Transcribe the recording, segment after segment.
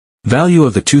Value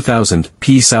of the 2000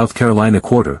 P South Carolina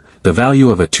quarter. The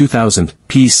value of a 2000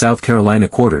 P South Carolina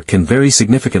quarter can vary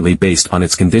significantly based on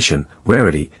its condition,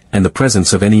 rarity, and the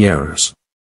presence of any errors.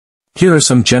 Here are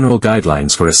some general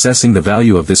guidelines for assessing the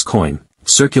value of this coin.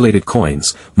 Circulated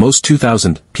coins. Most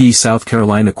 2000 P South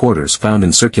Carolina quarters found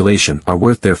in circulation are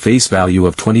worth their face value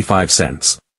of 25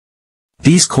 cents.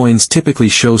 These coins typically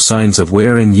show signs of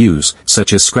wear and use,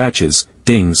 such as scratches,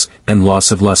 dings, and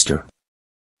loss of luster.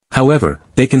 However,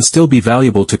 they can still be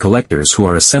valuable to collectors who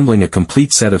are assembling a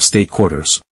complete set of state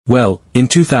quarters. Well, in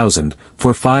 2000,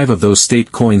 for 5 of those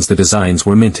state coins the designs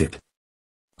were minted.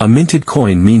 A minted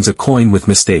coin means a coin with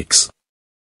mistakes.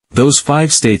 Those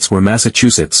 5 states were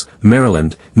Massachusetts,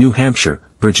 Maryland, New Hampshire,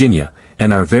 Virginia,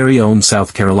 and our very own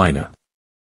South Carolina.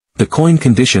 The coin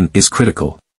condition is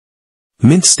critical.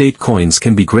 Mint state coins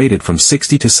can be graded from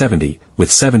 60 to 70,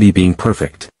 with 70 being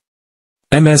perfect.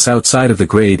 MS outside of the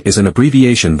grade is an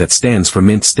abbreviation that stands for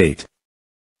mint state.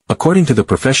 According to the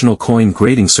Professional Coin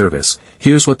Grading Service,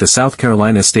 here's what the South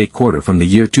Carolina state quarter from the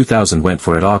year 2000 went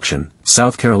for at auction.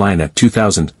 South Carolina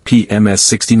 2000 PMS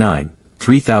 69,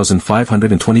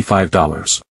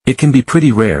 $3,525. It can be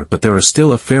pretty rare, but there are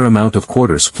still a fair amount of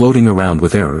quarters floating around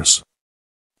with errors.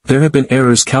 There have been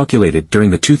errors calculated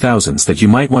during the 2000s that you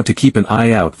might want to keep an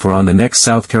eye out for on the next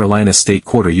South Carolina state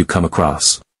quarter you come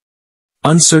across.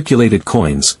 Uncirculated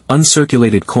coins.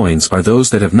 Uncirculated coins are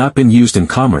those that have not been used in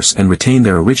commerce and retain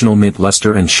their original mint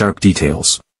luster and sharp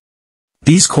details.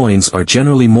 These coins are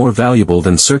generally more valuable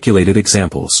than circulated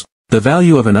examples. The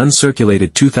value of an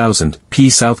uncirculated 2000 P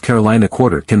South Carolina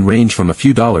quarter can range from a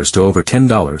few dollars to over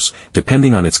 $10,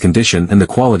 depending on its condition and the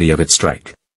quality of its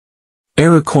strike.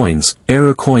 Error coins.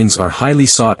 Error coins are highly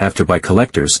sought after by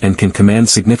collectors and can command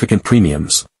significant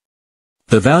premiums.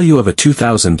 The value of a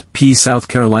 2000 P South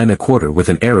Carolina quarter with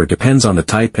an error depends on the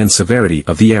type and severity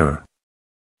of the error.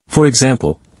 For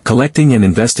example, collecting and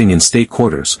investing in state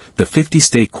quarters, the 50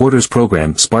 state quarters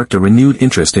program sparked a renewed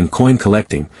interest in coin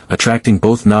collecting, attracting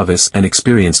both novice and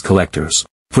experienced collectors.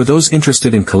 For those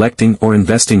interested in collecting or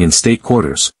investing in state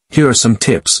quarters, here are some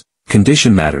tips.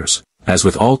 Condition matters. As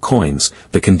with all coins,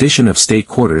 the condition of state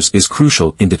quarters is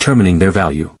crucial in determining their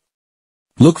value.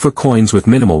 Look for coins with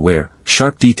minimal wear,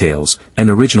 sharp details, and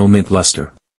original mint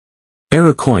luster.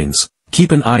 Error coins.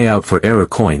 Keep an eye out for error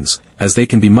coins, as they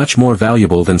can be much more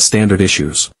valuable than standard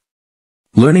issues.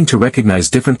 Learning to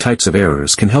recognize different types of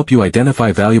errors can help you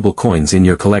identify valuable coins in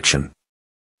your collection.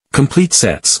 Complete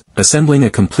sets. Assembling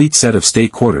a complete set of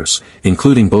state quarters,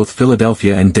 including both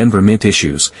Philadelphia and Denver mint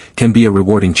issues, can be a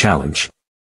rewarding challenge.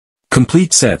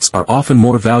 Complete sets are often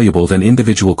more valuable than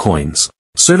individual coins.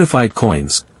 Certified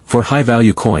coins. For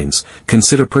high-value coins,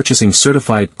 consider purchasing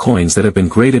certified coins that have been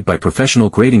graded by professional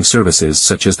grading services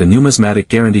such as the Numismatic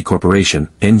Guarantee Corporation,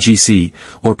 NGC,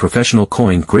 or Professional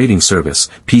Coin Grading Service,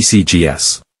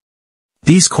 PCGS.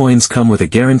 These coins come with a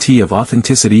guarantee of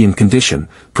authenticity and condition,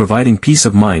 providing peace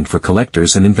of mind for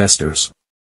collectors and investors.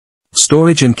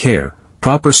 Storage and care.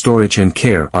 Proper storage and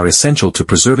care are essential to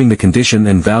preserving the condition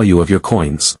and value of your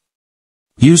coins.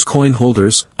 Use coin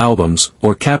holders, albums,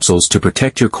 or capsules to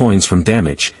protect your coins from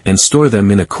damage, and store them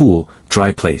in a cool,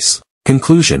 dry place.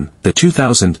 Conclusion. The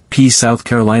 2000 P South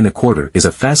Carolina quarter is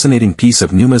a fascinating piece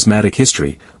of numismatic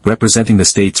history, representing the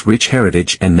state's rich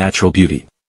heritage and natural beauty.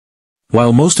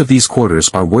 While most of these quarters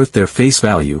are worth their face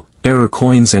value, error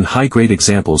coins and high-grade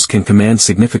examples can command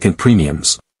significant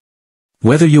premiums.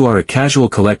 Whether you are a casual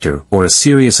collector or a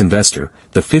serious investor,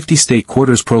 the 50 State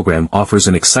Quarters program offers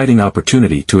an exciting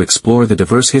opportunity to explore the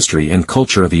diverse history and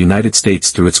culture of the United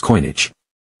States through its coinage.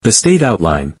 The State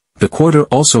Outline. The quarter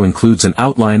also includes an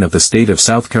outline of the state of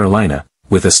South Carolina,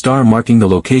 with a star marking the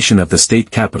location of the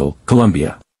state capital,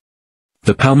 Columbia.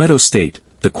 The Palmetto State.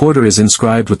 The quarter is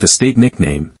inscribed with the state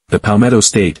nickname, the Palmetto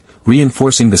State,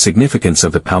 reinforcing the significance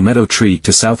of the palmetto tree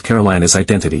to South Carolina's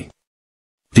identity.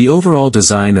 The overall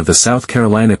design of the South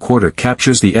Carolina quarter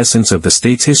captures the essence of the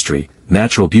state's history,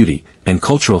 natural beauty, and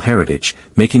cultural heritage,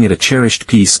 making it a cherished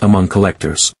piece among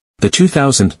collectors. The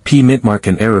 2000 P Mintmark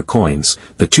and Error coins.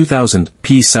 The 2000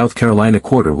 P South Carolina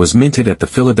quarter was minted at the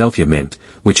Philadelphia Mint,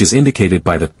 which is indicated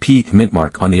by the P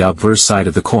Mintmark on the obverse side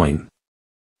of the coin.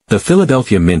 The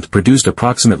Philadelphia Mint produced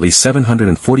approximately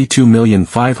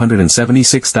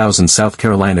 742,576,000 South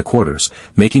Carolina quarters,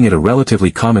 making it a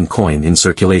relatively common coin in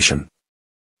circulation.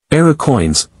 Error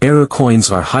coins. Error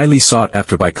coins are highly sought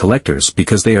after by collectors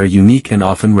because they are unique and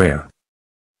often rare.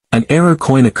 An error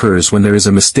coin occurs when there is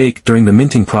a mistake during the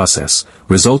minting process,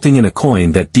 resulting in a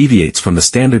coin that deviates from the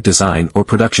standard design or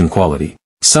production quality.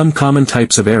 Some common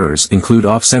types of errors include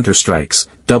off-center strikes,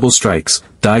 double strikes,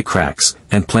 die cracks,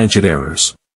 and planchet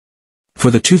errors. For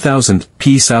the 2000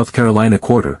 South Carolina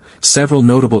quarter, several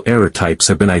notable error types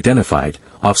have been identified.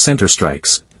 Off-center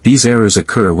strikes. These errors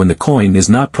occur when the coin is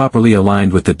not properly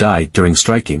aligned with the die during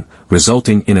striking,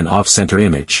 resulting in an off-center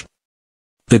image.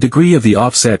 The degree of the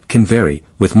offset can vary,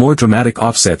 with more dramatic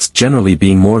offsets generally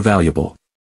being more valuable.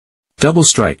 Double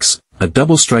strikes. A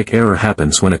double strike error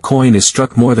happens when a coin is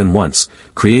struck more than once,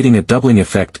 creating a doubling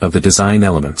effect of the design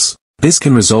elements. This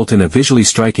can result in a visually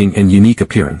striking and unique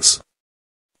appearance.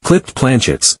 Clipped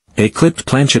planchets. A clipped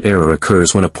planchet error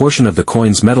occurs when a portion of the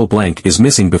coin's metal blank is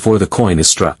missing before the coin is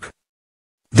struck.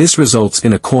 This results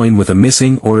in a coin with a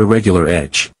missing or irregular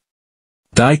edge.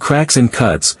 Die cracks and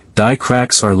cuds. Die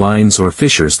cracks are lines or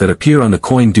fissures that appear on the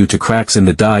coin due to cracks in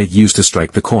the die used to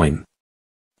strike the coin.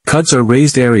 Cuds are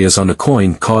raised areas on the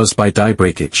coin caused by die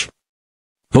breakage.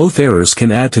 Both errors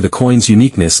can add to the coin's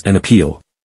uniqueness and appeal.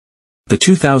 The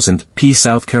 2000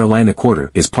 South Carolina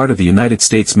quarter is part of the United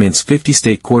States Mint's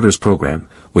 50-state quarters program,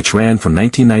 which ran from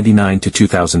 1999 to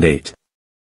 2008.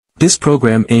 This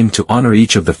program aimed to honor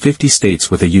each of the 50 states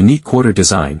with a unique quarter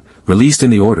design, released in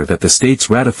the order that the states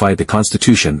ratified the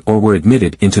Constitution or were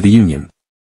admitted into the Union.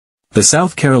 The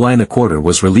South Carolina quarter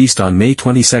was released on May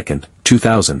 22,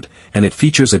 2000, and it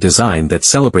features a design that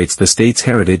celebrates the state's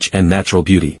heritage and natural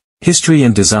beauty. History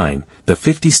and design. The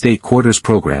 50-state quarters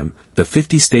program. The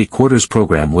 50-state quarters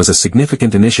program was a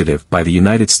significant initiative by the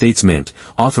United States Mint,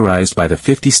 authorized by the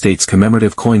 50 States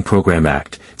Commemorative Coin Program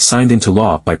Act, signed into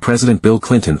law by President Bill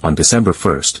Clinton on December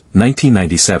 1,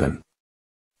 1997.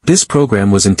 This program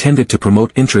was intended to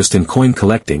promote interest in coin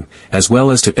collecting, as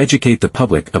well as to educate the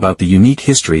public about the unique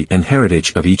history and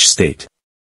heritage of each state.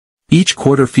 Each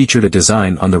quarter featured a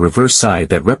design on the reverse side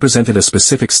that represented a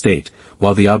specific state,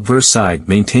 while the obverse side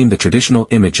maintained the traditional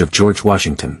image of George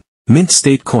Washington. Mint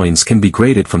state coins can be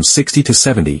graded from 60 to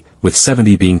 70, with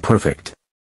 70 being perfect.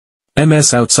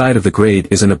 MS outside of the grade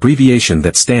is an abbreviation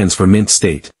that stands for Mint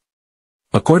State.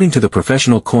 According to the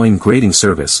Professional Coin Grading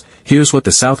Service, here's what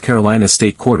the South Carolina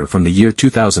State Quarter from the year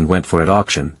 2000 went for at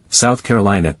auction. South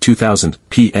Carolina 2000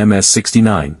 PMS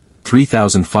 69,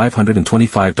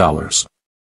 $3,525.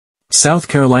 South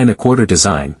Carolina Quarter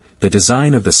Design. The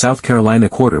design of the South Carolina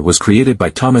Quarter was created by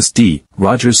Thomas D.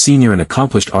 Rogers Sr., an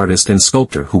accomplished artist and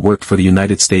sculptor who worked for the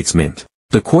United States Mint.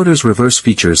 The quarter's reverse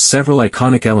features several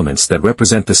iconic elements that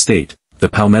represent the state. The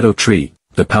palmetto tree.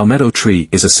 The palmetto tree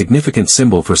is a significant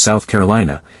symbol for South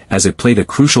Carolina, as it played a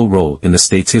crucial role in the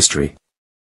state's history.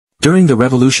 During the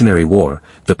Revolutionary War,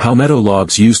 the palmetto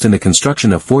logs used in the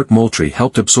construction of Fort Moultrie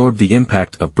helped absorb the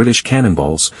impact of British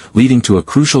cannonballs, leading to a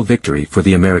crucial victory for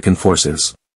the American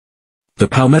forces. The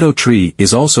palmetto tree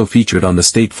is also featured on the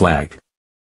state flag.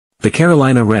 The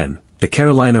Carolina wren. The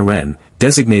Carolina wren,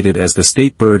 designated as the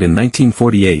state bird in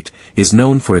 1948, is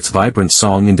known for its vibrant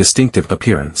song and distinctive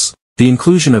appearance. The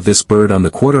inclusion of this bird on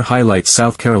the quarter highlights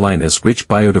South Carolina's rich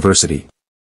biodiversity.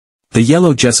 The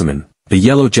yellow jessamine. The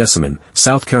yellow jessamine,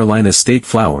 South Carolina's state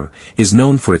flower, is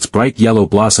known for its bright yellow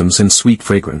blossoms and sweet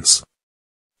fragrance.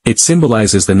 It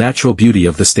symbolizes the natural beauty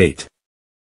of the state.